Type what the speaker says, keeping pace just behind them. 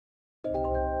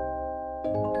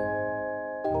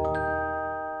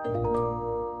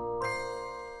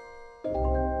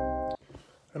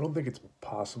don't think it's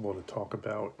possible to talk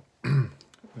about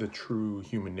the true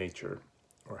human nature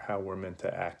or how we're meant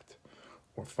to act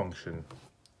or function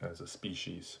as a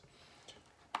species,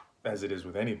 as it is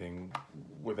with anything,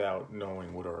 without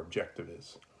knowing what our objective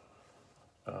is.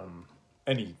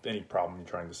 Any problem you're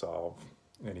trying to solve,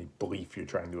 any belief you're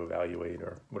trying to evaluate,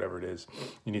 or whatever it is,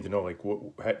 you need to know, like,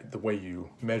 the way you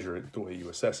measure it, the way you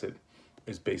assess it,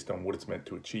 is based on what it's meant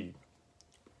to achieve.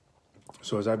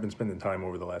 So as I've been spending time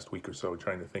over the last week or so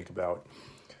trying to think about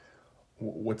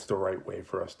what's the right way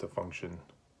for us to function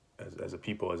as a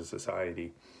people, as a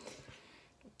society,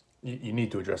 you need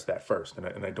to address that first.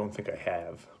 And I don't think I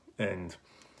have. And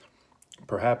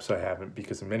perhaps I haven't,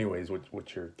 because in many ways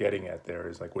what you're getting at there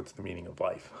is, like, what's the meaning of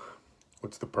life?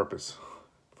 What's the purpose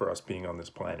for us being on this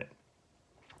planet?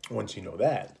 Once you know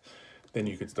that, then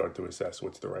you could start to assess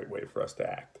what's the right way for us to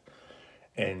act.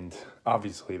 And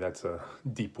obviously that's a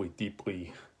deeply,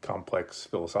 deeply complex,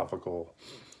 philosophical,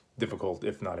 difficult,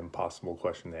 if not impossible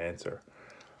question to answer.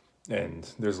 And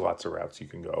there's lots of routes you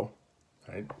can go,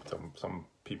 right? Some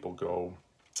people go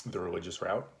the religious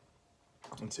route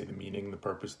and say the meaning, the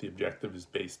purpose, the objective is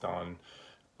based on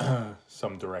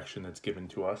some direction that's given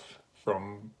to us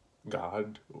from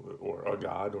God or a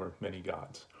God or many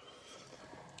gods.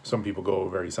 Some people go a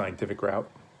very scientific route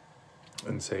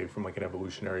and say, from like an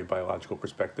evolutionary biological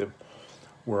perspective,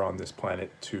 we're on this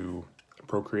planet to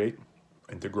procreate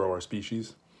and to grow our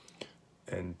species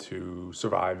and to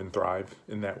survive and thrive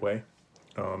in that way.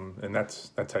 And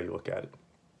that's how you look at it.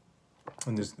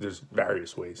 And there's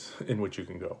various ways in which you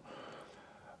can go.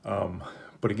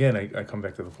 But again, I come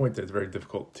back to the point that it's very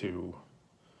difficult to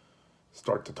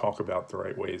start to talk about the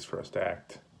right ways for us to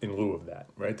act in lieu of that,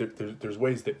 right? There's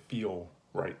ways that feel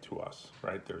right to us,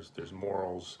 right? There's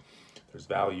morals, there's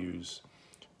values,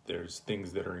 there's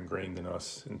things that are ingrained in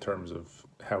us in terms of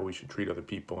how we should treat other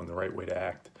people and the right way to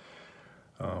act,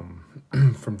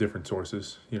 from different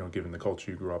sources, given the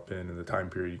culture you grew up in and the time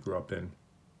period you grew up in.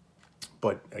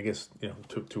 But I guess,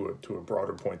 to a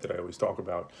broader point that I always talk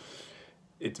about,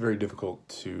 it's very difficult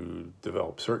to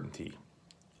develop certainty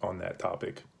on that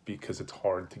topic because it's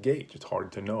hard to gauge. It's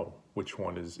hard to know which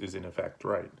one is in effect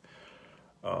right.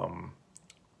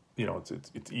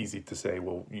 It's easy to say,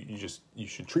 well, you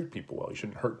should treat people well. You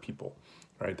shouldn't hurt people,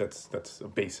 right? That's a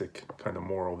basic kind of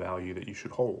moral value that you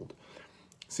should hold.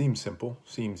 Seems simple,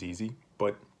 seems easy,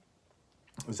 but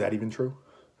is that even true,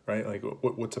 right? Like,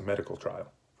 what's a medical trial,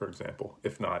 for example,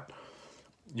 if not,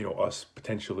 us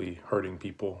potentially hurting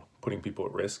people, putting people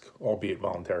at risk, albeit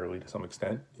voluntarily to some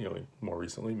extent, more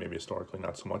recently, maybe historically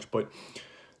not so much, but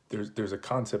there's a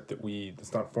concept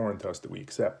that's not foreign to us, that we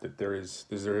accept, that there is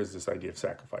this idea of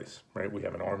sacrifice, right? We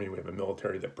have an army, we have a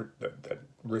military that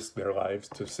risk their lives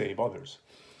to save others.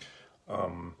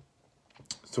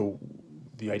 So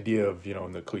the idea of,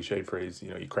 in the cliche phrase,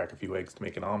 you crack a few eggs to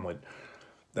make an omelet,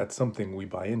 that's something we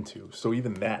buy into. So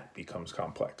even that becomes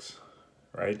complex,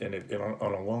 right? And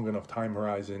on a long enough time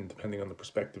horizon, depending on the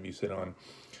perspective you sit on,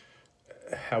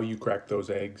 how you crack those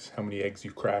eggs, how many eggs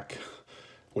you crack,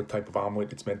 what type of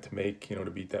omelet it's meant to make,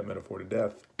 to beat that metaphor to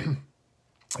death,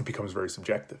 it becomes very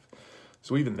subjective.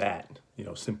 So even that,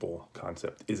 simple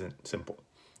concept isn't simple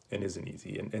and isn't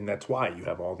easy. And that's why you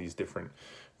have all these different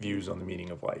views on the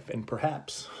meaning of life. And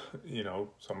perhaps,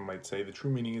 some might say the true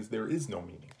meaning is there is no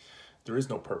meaning. There is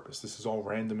no purpose. This is all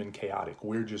random and chaotic.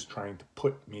 We're just trying to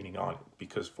put meaning on it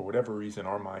because for whatever reason,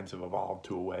 our minds have evolved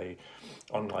to a way,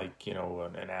 unlike,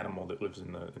 an animal that lives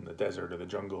in the desert or the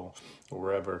jungle or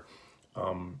wherever,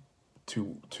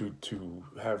 to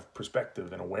have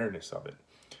perspective and awareness of it.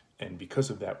 And because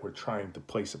of that, we're trying to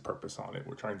place a purpose on it.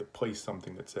 We're trying to place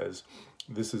something that says,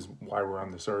 this is why we're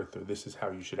on this earth, or this is how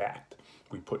you should act.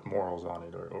 We put morals on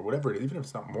it, or whatever it is. Even if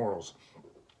it's not morals,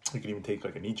 you can even take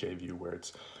like a Nietzsche view where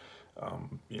it's,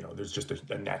 there's just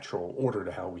a natural order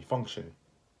to how we function.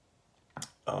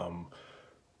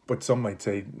 But some might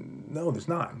say, no, there's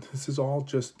not. This is all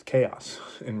just chaos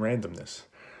and randomness.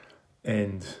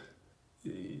 And,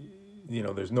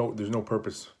 there's no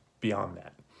purpose beyond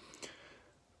that,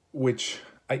 which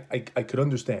I could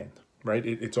understand, right?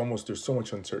 It's almost, there's so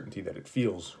much uncertainty that it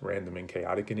feels random and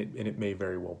chaotic, and it may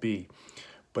very well be.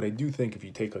 But I do think if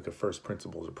you take like a first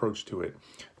principles approach to it,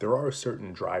 there are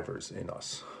certain drivers in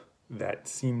us that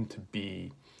seem to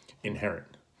be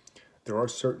inherent. There are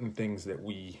certain things that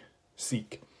we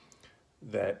seek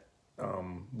that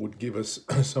would give us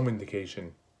some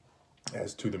indication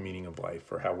as to the meaning of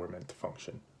life or how we're meant to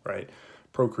function, right?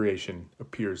 Procreation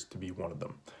appears to be one of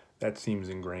them. That seems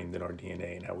ingrained in our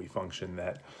DNA and how we function,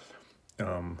 that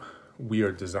we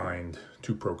are designed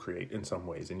to procreate in some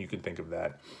ways. And you can think of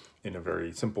that in a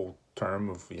very simple term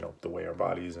of, you know, the way our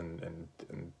bodies and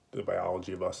the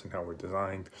biology of us and how we're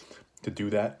designed to do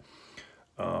that.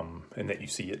 And that you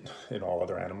see it in all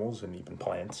other animals and even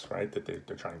plants, right? That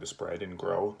they're trying to spread and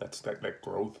grow. That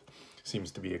growth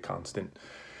seems to be a constant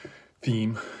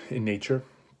theme in nature.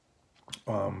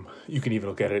 You can even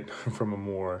look at it from a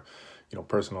more, you know,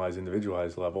 personalized,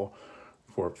 individualized level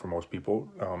for most people.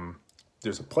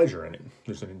 There's a pleasure in it.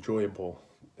 There's an enjoyable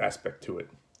aspect to it.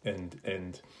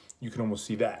 And you can almost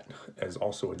see that as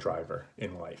also a driver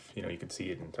in life. You know, you can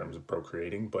see it in terms of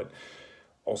procreating, but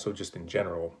also just in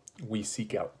general, we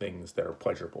seek out things that are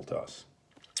pleasurable to us,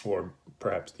 or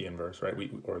perhaps the inverse, right?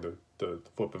 Or the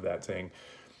flip of that, saying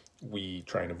we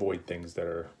try and avoid things that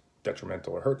are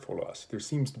detrimental or hurtful to us. There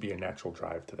seems to be a natural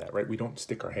drive to that, right? We don't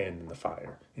stick our hand in the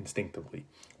fire instinctively.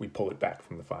 We pull it back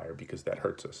from the fire because that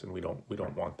hurts us, and we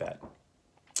don't want that.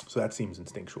 So that seems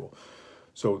instinctual.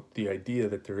 So the idea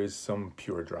that there is some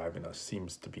pure drive in us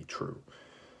seems to be true.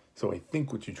 So I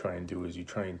think what you try and do is you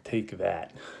try and take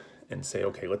that and say,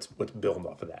 okay, let's build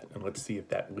off of that, and let's see if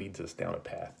that leads us down a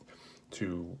path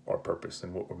to our purpose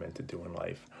and what we're meant to do in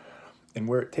life. And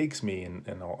where it takes me, and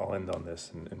I'll end on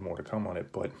this and more to come on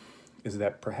it, but is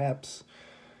that perhaps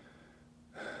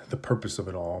the purpose of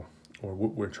it all, or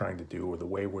what we're trying to do, or the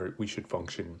way we should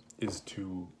function, is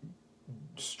to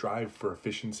strive for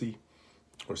efficiency,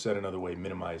 or said another way,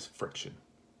 minimize friction.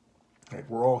 Right?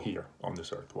 We're all here on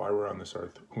this earth. Why we're on this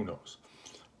earth, who knows?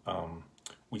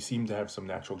 We seem to have some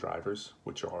natural drivers,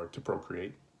 which are to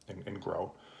procreate and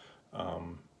grow,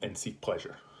 and seek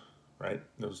pleasure, right?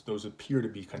 Those appear to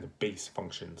be kind of base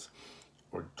functions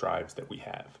or drives that we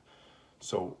have.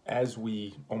 So as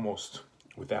we almost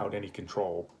without any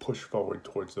control push forward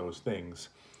towards those things,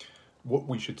 what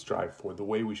we should strive for, the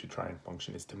way we should try and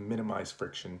function, is to minimize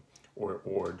friction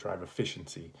or drive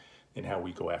efficiency in how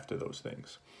we go after those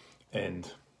things. And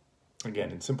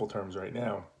again, in simple terms right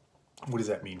now, what does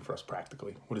that mean for us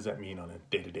practically? What does that mean on a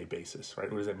day-to-day basis, right?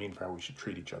 What does that mean for how we should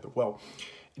treat each other? Well,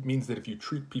 it means that if you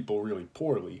treat people really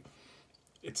poorly,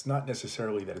 it's not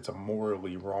necessarily that it's a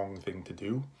morally wrong thing to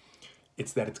do.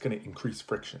 It's that it's going to increase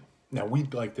friction. Now,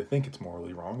 we'd like to think it's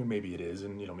morally wrong, and maybe it is,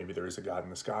 and, you know, maybe there is a God in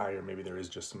the sky, or maybe there is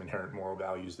just some inherent moral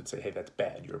values that say, hey, that's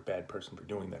bad. You're a bad person for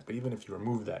doing that. But even if you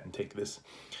remove that and take this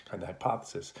kind of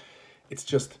hypothesis, it's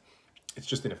just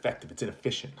ineffective. It's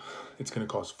inefficient. It's going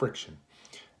to cause friction.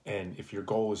 And if your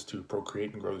goal is to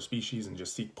procreate and grow the species and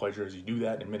just seek pleasure as you do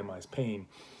that and minimize pain,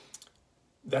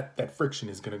 that friction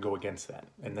is going to go against that.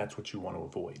 And that's what you want to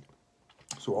avoid.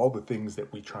 So all the things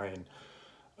that we try and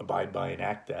abide by and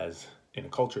act as in a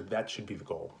culture, that should be the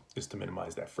goal, is to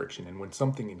minimize that friction. And when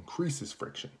something increases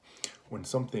friction, when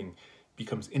something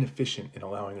becomes inefficient in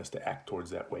allowing us to act towards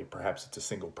that way, perhaps it's a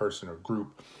single person or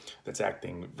group that's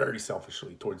acting very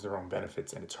selfishly towards their own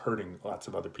benefits, and it's hurting lots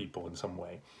of other people in some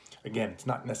way. Again, it's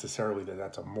not necessarily that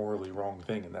that's a morally wrong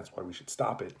thing and that's why we should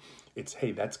stop it. It's,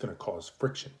 hey, that's going to cause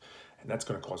friction, and that's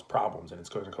going to cause problems, and it's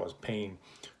going to cause pain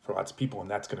for lots of people,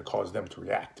 and that's going to cause them to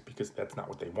react because that's not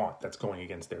what they want. That's going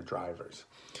against their drivers.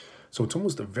 So it's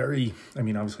almost a very,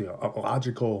 obviously a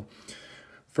logical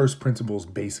first principles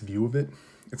base view of it.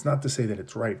 It's not to say that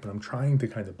it's right, but I'm trying to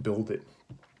kind of build it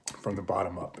from the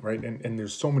bottom up, right? And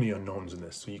there's so many unknowns in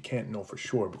this, so you can't know for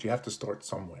sure, but you have to start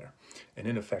somewhere. And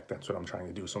in effect, that's what I'm trying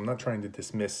to do. So I'm not trying to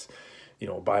dismiss,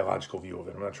 a biological view of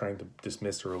it. I'm not trying to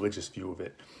dismiss a religious view of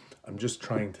it. I'm just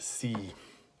trying to see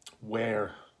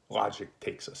where logic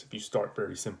takes us. If you start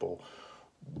very simple,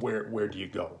 where do you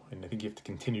go? And I think you have to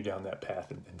continue down that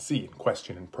path and see and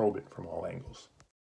question and probe it from all angles.